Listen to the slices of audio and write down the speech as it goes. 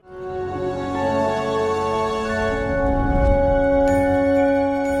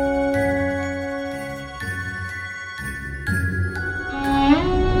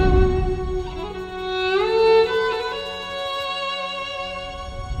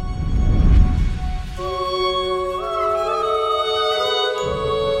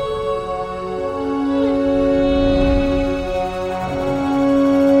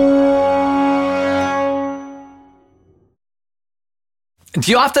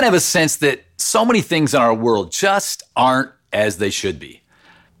Do you often have a sense that so many things in our world just aren't as they should be?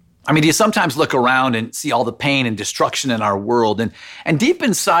 I mean, do you sometimes look around and see all the pain and destruction in our world, and deep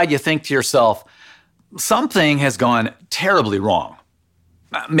inside you think to yourself, something has gone terribly wrong?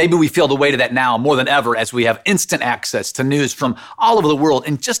 Maybe we feel the weight of that now more than ever as we have instant access to news from all over the world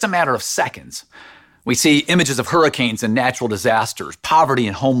in just a matter of seconds. We see images of hurricanes and natural disasters, poverty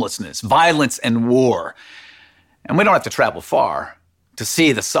and homelessness, violence and war. And we don't have to travel far to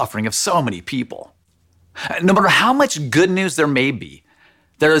see the suffering of so many people. No matter how much good news there may be,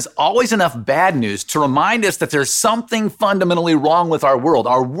 there is always enough bad news to remind us that there's something fundamentally wrong with our world.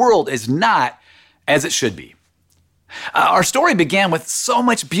 Our world is not as it should be. Our story began with so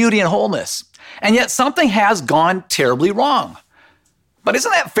much beauty and wholeness, and yet something has gone terribly wrong. But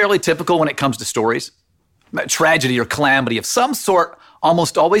isn't that fairly typical when it comes to stories? Tragedy or calamity of some sort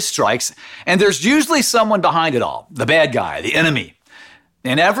almost always strikes, and there's usually someone behind it all, the bad guy, the enemy.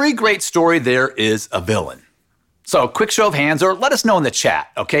 In every great story, there is a villain. So quick show of hands, or let us know in the chat,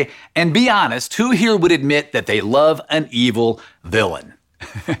 okay? And be honest, who here would admit that they love an evil villain?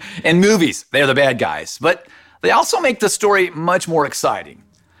 In movies, they're the bad guys, but they also make the story much more exciting.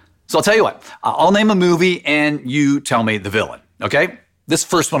 So I'll tell you what, I'll name a movie and you tell me the villain, okay? This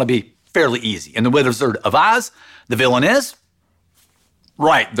first one will be fairly easy. In The Wizard of Oz, the villain is,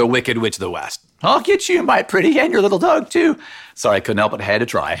 right, the Wicked Witch of the West. I'll get you, my pretty, and your little dog too. Sorry, I couldn't help it, I had to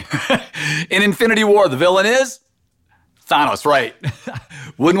try. In Infinity War, the villain is Thanos, right?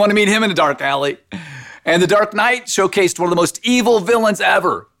 Wouldn't want to meet him in a dark alley. And The Dark Knight showcased one of the most evil villains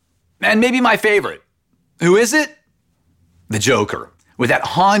ever. And maybe my favorite. Who is it? The Joker, with that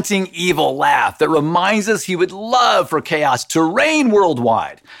haunting evil laugh that reminds us he would love for chaos to reign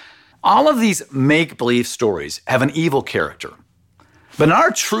worldwide. All of these make-believe stories have an evil character. But in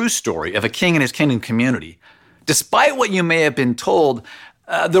our true story of a king and his kingdom community, despite what you may have been told,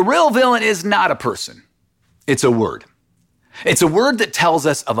 the real villain is not a person. It's a word. It's a word that tells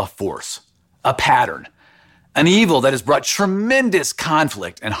us of a force, a pattern, an evil that has brought tremendous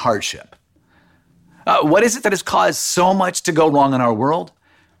conflict and hardship. What is it that has caused so much to go wrong in our world?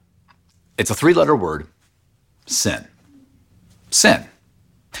 It's a 3-letter word, sin. Sin.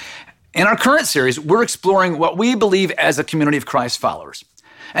 In our current series, we're exploring what we believe as a community of Christ followers.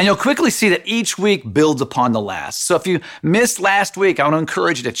 And you'll quickly see that each week builds upon the last. So if you missed last week, I want to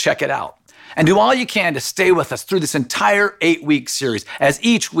encourage you to check it out. And do all you can to stay with us through this entire 8-week series, as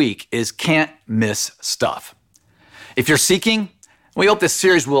each week is can't miss stuff. If you're seeking, we hope this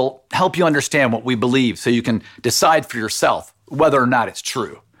series will help you understand what we believe so you can decide for yourself whether or not it's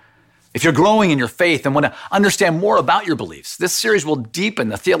true. If you're growing in your faith and want to understand more about your beliefs, this series will deepen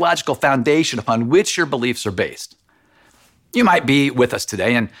the theological foundation upon which your beliefs are based. You might be with us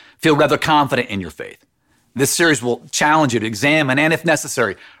today and feel rather confident in your faith. This series will challenge you to examine and, if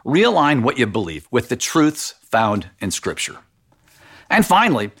necessary, realign what you believe with the truths found in Scripture. And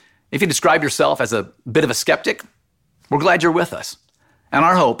finally, if you describe yourself as a bit of a skeptic, we're glad you're with us. And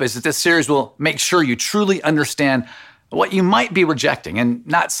our hope is that this series will make sure you truly understand what you might be rejecting and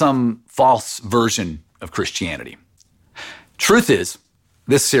not some false version of Christianity. Truth is,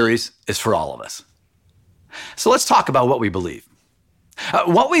 this series is for all of us. So let's talk about what we believe.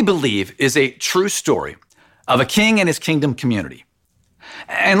 What we believe is a true story of a king and his kingdom community.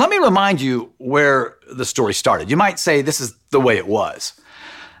 And let me remind you where the story started. You might say this is the way it was.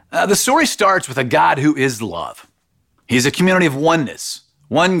 The story starts with a God who is love. He's a community of oneness,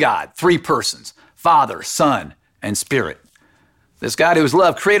 one God, 3 persons, Father, Son, and Spirit. This God who is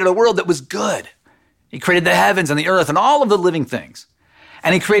love created a world that was good. He created the heavens and the earth and all of the living things.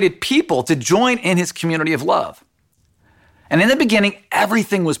 And he created people to join in his community of love. And in the beginning,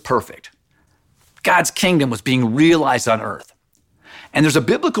 everything was perfect. God's kingdom was being realized on earth. And there's a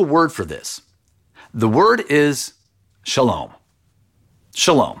biblical word for this. The word is shalom.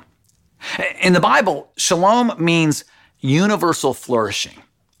 Shalom. In the Bible, shalom means universal flourishing,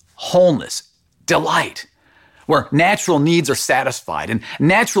 wholeness, delight, where natural needs are satisfied and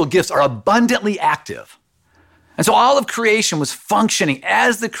natural gifts are abundantly active. And so all of creation was functioning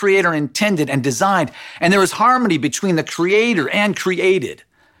as the Creator intended and designed, and there was harmony between the Creator and created.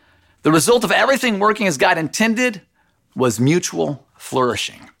 The result of everything working as God intended was mutual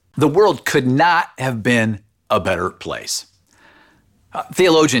flourishing. The world could not have been a better place.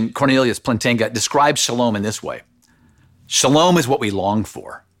 Theologian Cornelius Plantinga describes shalom in this way. Shalom is what we long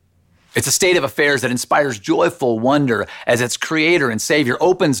for. It's a state of affairs that inspires joyful wonder as its creator and savior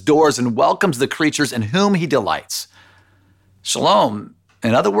opens doors and welcomes the creatures in whom he delights. Shalom,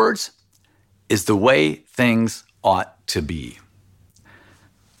 in other words, is the way things ought to be.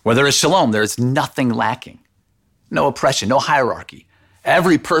 Where there is shalom, there is nothing lacking. No oppression, no hierarchy,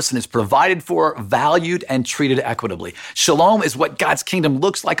 Every person is provided for, valued, and treated equitably. Shalom is what God's kingdom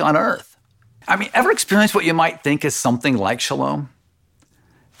looks like on earth. I mean, ever experienced what you might think is something like shalom?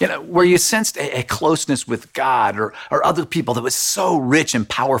 Where you sensed a closeness with God or other people that was so rich and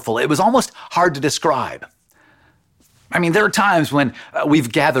powerful, it was almost hard to describe. I mean, there are times when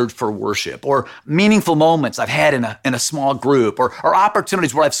we've gathered for worship, or meaningful moments I've had in a small group, or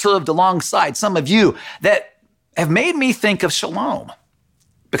opportunities where I've served alongside some of you that have made me think of shalom.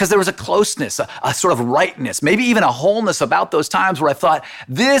 Because there was a closeness, a sort of rightness, maybe even a wholeness about those times where I thought,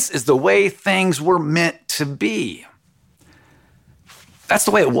 this is the way things were meant to be. That's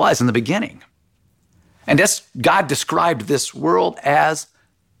the way it was in the beginning. And God described this world as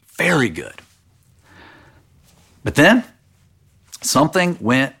very good. But then something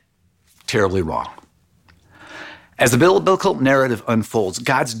went terribly wrong. As the biblical narrative unfolds,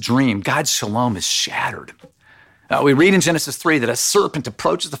 God's dream, God's shalom is shattered. We read in Genesis 3 that a serpent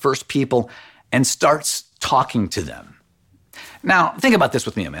approaches the first people and starts talking to them. Now, think about this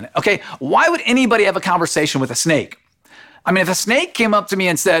with me a minute, okay? Why would anybody have a conversation with a snake? I mean, if a snake came up to me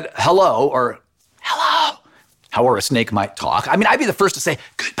and said, hello, or hello, however a snake might talk, I mean, I'd be the first to say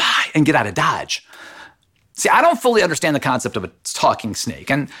goodbye and get out of Dodge. See, I don't fully understand the concept of a talking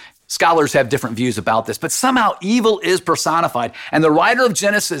snake, and scholars have different views about this, but somehow evil is personified, and the writer of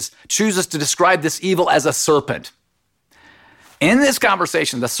Genesis chooses to describe this evil as a serpent. In this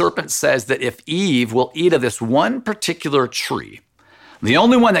conversation, the serpent says that if Eve will eat of this one particular tree, the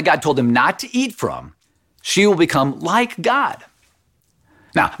only one that God told him not to eat from, she will become like God.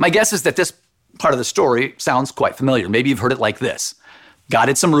 Now, my guess is that this part of the story sounds quite familiar. Maybe you've heard it like this. God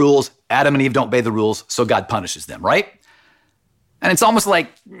had some rules, Adam and Eve don't obey the rules, so God punishes them, right? And it's almost like,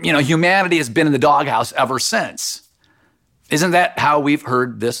 humanity has been in the doghouse ever since. Isn't that how we've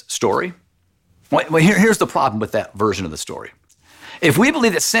heard this story? Well, here's the problem with that version of the story. If we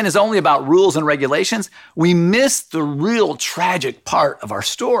believe that sin is only about rules and regulations, we miss the real tragic part of our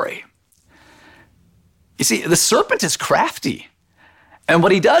story. You see, the serpent is crafty. And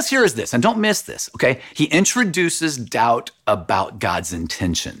what he does here is this, and don't miss this, okay? He introduces doubt about God's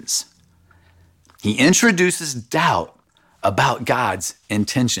intentions. He introduces doubt about God's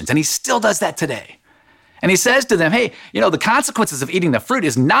intentions, and he still does that today. And he says to them, hey, the consequences of eating the fruit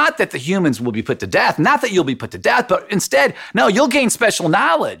is not that the humans will be put to death, not that you'll be put to death, but instead, no, you'll gain special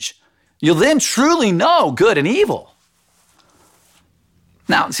knowledge. You'll then truly know good and evil.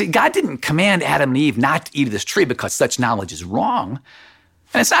 Now, see, God didn't command Adam and Eve not to eat of this tree because such knowledge is wrong.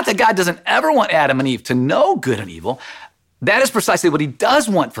 And it's not that God doesn't ever want Adam and Eve to know good and evil. That is precisely what he does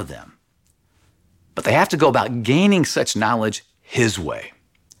want for them. But they have to go about gaining such knowledge his way.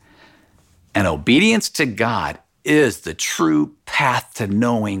 And obedience to God is the true path to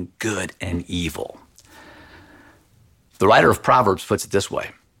knowing good and evil. The writer of Proverbs puts it this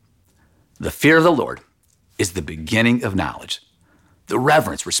way: the fear of the Lord is the beginning of knowledge. The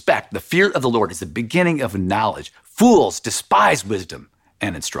reverence, respect, the fear of the Lord is the beginning of knowledge. Fools despise wisdom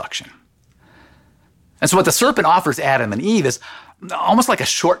and instruction. And so what the serpent offers Adam and Eve is almost like a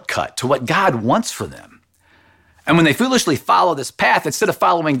shortcut to what God wants for them. And when they foolishly follow this path, instead of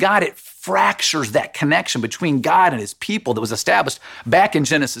following God, it fractures that connection between God and his people that was established back in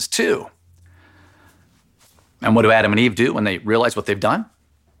Genesis 2. And what do Adam and Eve do when they realize what they've done?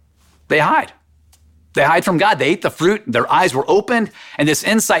 They hide. They hide from God. They ate the fruit. Their eyes were opened, and this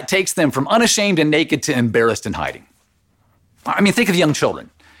insight takes them from unashamed and naked to embarrassed and hiding. I mean, think of young children.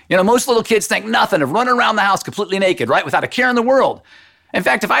 Most little kids think nothing of running around the house completely naked, right? Without a care in the world. In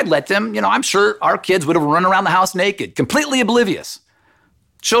fact, if I'd let them, I'm sure our kids would have run around the house naked, completely oblivious.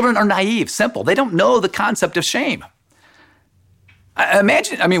 Children are naive, simple. They don't know the concept of shame.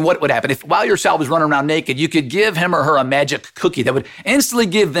 Imagine, what would happen if while your child was running around naked, you could give him or her a magic cookie that would instantly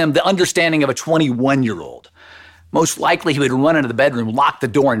give them the understanding of a 21-year-old. Most likely, he would run into the bedroom, lock the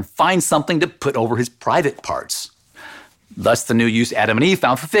door, and find something to put over his private parts. Thus, the new use Adam and Eve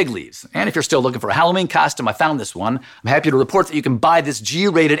found for fig leaves. And if you're still looking for a Halloween costume, I found this one. I'm happy to report that you can buy this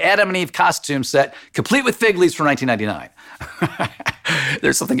G-rated Adam and Eve costume set, complete with fig leaves, for $19.99.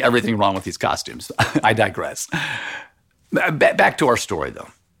 There's everything wrong with these costumes. I digress. Back to our story, though.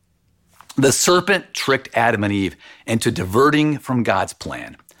 The serpent tricked Adam and Eve into diverting from God's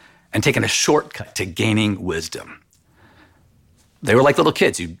plan and taking a shortcut to gaining wisdom. They were like little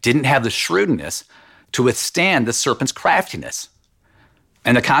kids who didn't have the shrewdness to withstand the serpent's craftiness.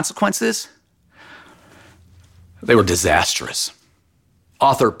 And the consequences? They were disastrous.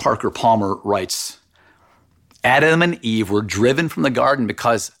 Author Parker Palmer writes, Adam and Eve were driven from the garden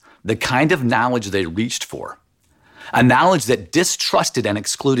because the kind of knowledge they reached for, a knowledge that distrusted and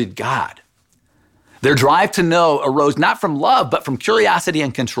excluded God, Their drive to know arose not from love, but from curiosity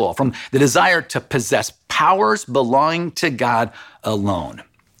and control, from the desire to possess powers belonging to God alone.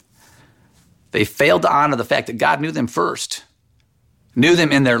 They failed to honor the fact that God knew them first, knew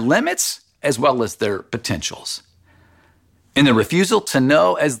them in their limits as well as their potentials. In the refusal to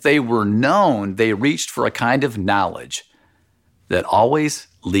know as they were known, they reached for a kind of knowledge that always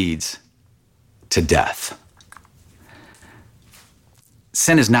leads to death.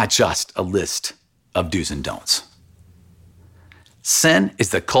 Sin is not just a list of do's and don'ts. Sin is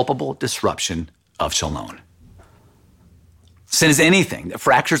the culpable disruption of shalom. Sin is anything that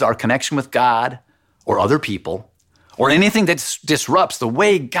fractures our connection with God or other people, or anything that disrupts the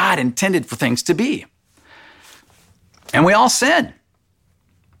way God intended for things to be. And we all sin.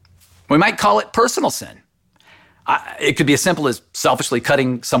 We might call it personal sin. It could be as simple as selfishly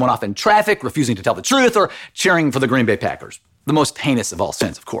cutting someone off in traffic, refusing to tell the truth, or cheering for the Green Bay Packers. The most heinous of all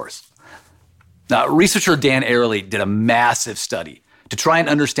sins, of course. Now, researcher Dan Ariely did a massive study to try and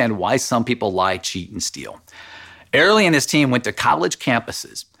understand why some people lie, cheat, and steal. Ariely and his team went to college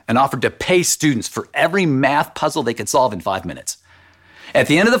campuses and offered to pay students for every math puzzle they could solve in 5 minutes. At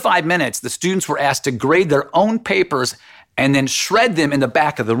the end of the 5 minutes, the students were asked to grade their own papers and then shred them in the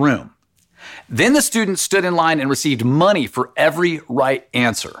back of the room. Then the students stood in line and received money for every right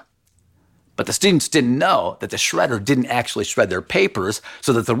answer. But the students didn't know that the shredder didn't actually shred their papers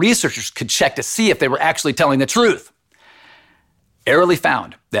so that the researchers could check to see if they were actually telling the truth. Ariely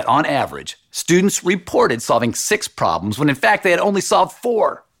found that on average, students reported solving 6 problems when in fact they had only solved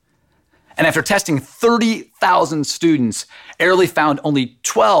 4. And after testing 30,000 students, Ariely found only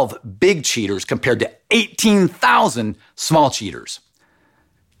 12 big cheaters compared to 18,000 small cheaters.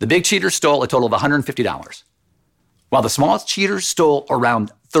 The big cheaters stole a total of $150, while the small cheaters stole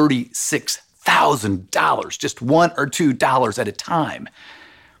around $36,000, just $1 or $2 at a time.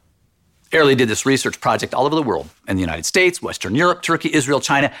 Ariely did this research project all over the world, in the United States, Western Europe, Turkey, Israel,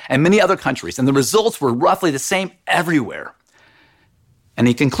 China, and many other countries, and the results were roughly the same everywhere. And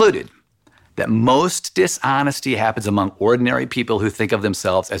he concluded that most dishonesty happens among ordinary people who think of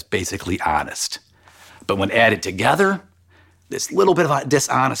themselves as basically honest. But when added together, this little bit of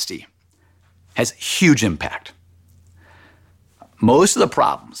dishonesty has huge impact. Most of the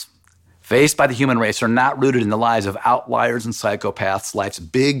problems faced by the human race are not rooted in the lives of outliers and psychopaths, life's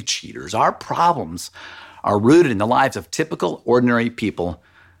big cheaters. Our problems are rooted in the lives of typical, ordinary people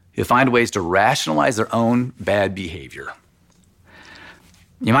who find ways to rationalize their own bad behavior.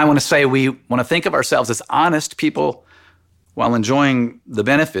 You might want to say we want to think of ourselves as honest people while enjoying the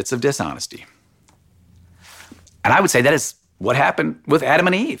benefits of dishonesty. And I would say that is what happened with Adam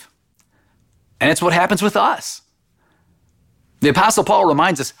and Eve. And it's what happens with us. The Apostle Paul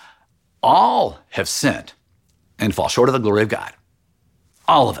reminds us, all have sinned and fall short of the glory of God.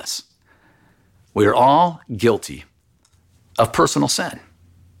 All of us. We are all guilty of personal sin.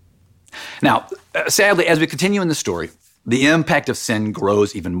 Now, sadly, as we continue in the story, the impact of sin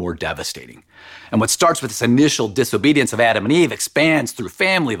grows even more devastating. And what starts with this initial disobedience of Adam and Eve expands through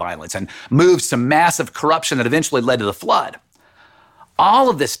family violence and moves to massive corruption that eventually led to the flood. All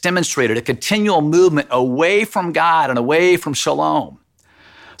of this demonstrated a continual movement away from God and away from shalom.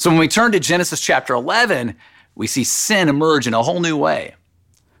 So when we turn to Genesis chapter 11, we see sin emerge in a whole new way.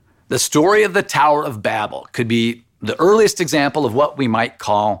 The story of the Tower of Babel could be the earliest example of what we might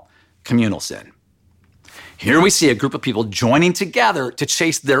call communal sin. Here we see a group of people joining together to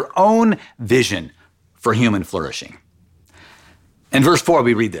chase their own vision for human flourishing. In verse 4,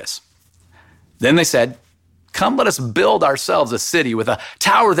 we read this. Then they said, "Come, let us build ourselves a city with a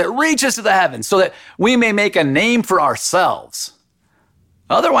tower that reaches to the heavens so that we may make a name for ourselves.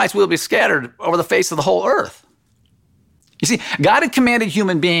 Otherwise, we'll be scattered over the face of the whole earth." You see, God had commanded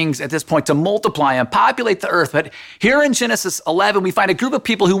human beings at this point to multiply and populate the earth. But here in Genesis 11, we find a group of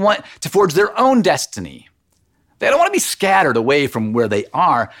people who want to forge their own destiny. They don't want to be scattered away from where they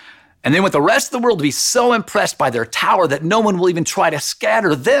are. And they want the rest of the world to be so impressed by their tower that no one will even try to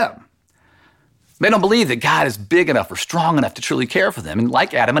scatter them. They don't believe that God is big enough or strong enough to truly care for them. And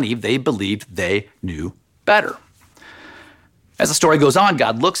like Adam and Eve, they believed they knew better. As the story goes on,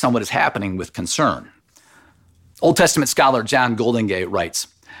 God looks on what is happening with concern. Old Testament scholar John Goldingay writes,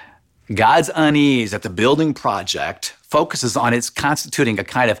 "God's unease at the building project focuses on its constituting a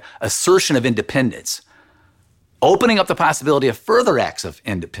kind of assertion of independence, opening up the possibility of further acts of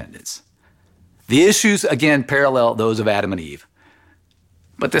independence. The issues, again, parallel those of Adam and Eve.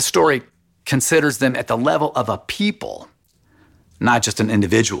 But this story considers them at the level of a people, not just an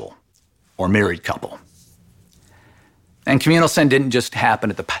individual or married couple." And communal sin didn't just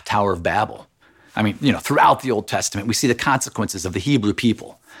happen at the Tower of Babel. Throughout the Old Testament, we see the consequences of the Hebrew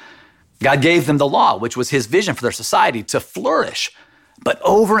people. God gave them the law, which was his vision for their society to flourish. But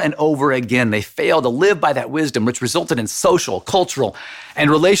over and over again, they failed to live by that wisdom, which resulted in social, cultural, and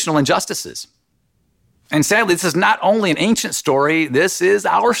relational injustices. And sadly, this is not only an ancient story, this is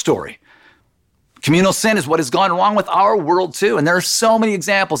our story. Communal sin is what has gone wrong with our world too. And there are so many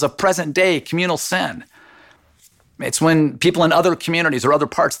examples of present day communal sin. It's when people in other communities or other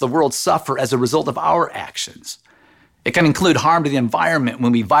parts of the world suffer as a result of our actions. It can include harm to the environment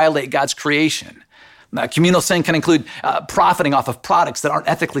when we violate God's creation. Communal sin can include profiting off of products that aren't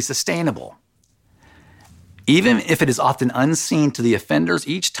ethically sustainable. Even if it is often unseen to the offenders,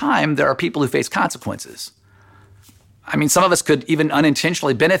 each time there are people who face consequences. I mean, some of us could even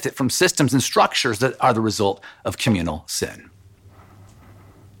unintentionally benefit from systems and structures that are the result of communal sin.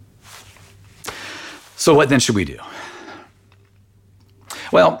 So what then should we do?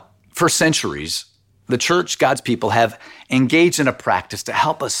 Well, for centuries, the church, God's people, have engaged in a practice to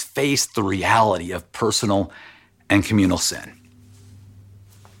help us face the reality of personal and communal sin.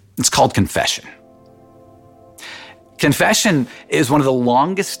 It's called confession. Confession is one of the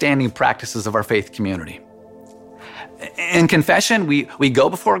longest standing practices of our faith community. In confession, we go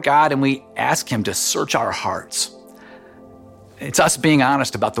before God and we ask him to search our hearts. It's us being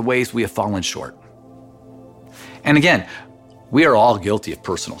honest about the ways we have fallen short. And again, we are all guilty of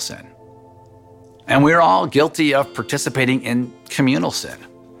personal sin. And we're all guilty of participating in communal sin.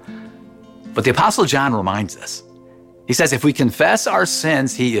 But the Apostle John reminds us. He says, if we confess our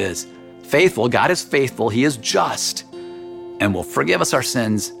sins, he is faithful. God is faithful. He is just and will forgive us our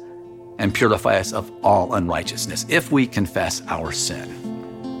sins and purify us of all unrighteousness if we confess our sin.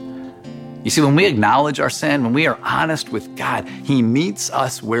 You see, when we acknowledge our sin, when we are honest with God, he meets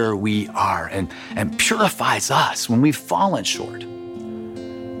us where we are and purifies us when we've fallen short.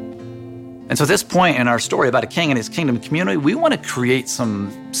 And so at this point in our story about a king and his kingdom community, we want to create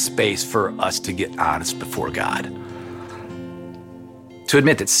some space for us to get honest before God. To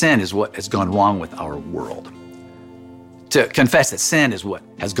admit that sin is what has gone wrong with our world. To confess that sin is what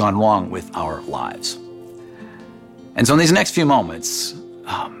has gone wrong with our lives. And so in these next few moments,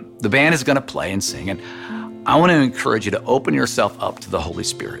 the band is going to play and sing, and I want to encourage you to open yourself up to the Holy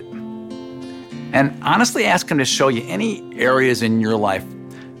Spirit. And honestly ask him to show you any areas in your life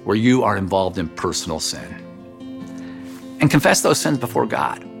where you are involved in personal sin. And confess those sins before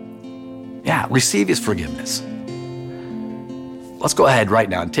God. Yeah, receive his forgiveness. Let's go ahead right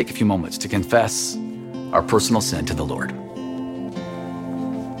now and take a few moments to confess our personal sin to the Lord.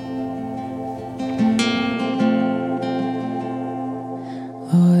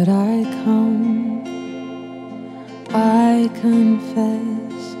 Lord, I come, I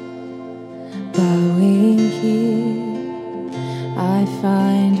confess, bowing here, I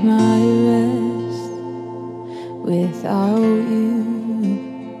find my rest. Without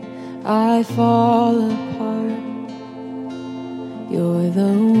you, I fall apart. You're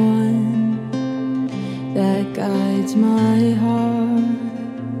the one that guides my heart.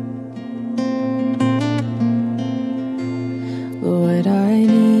 Lord, I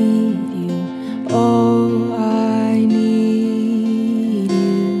need you, oh, I need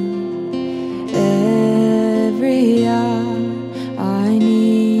you. Every hour I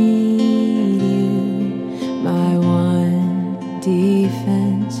need you, my one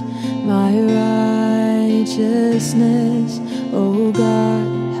defense, my righteousness, oh God,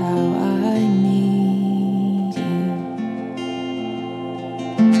 how I need you.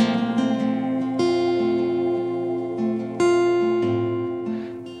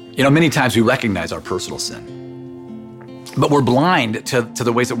 You know, many times we recognize our personal sin, but we're blind to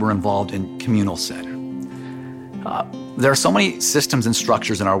the ways that we're involved in communal sin. There are so many systems and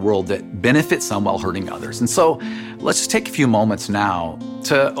structures in our world that benefit some while hurting others. And so let's just take a few moments now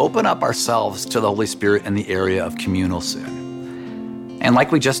to open up ourselves to the Holy Spirit in the area of communal sin. And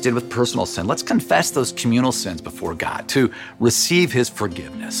like we just did with personal sin, let's confess those communal sins before God to receive his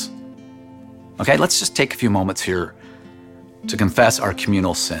forgiveness. Okay, let's just take a few moments here to confess our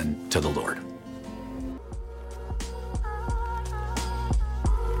communal sin to the Lord.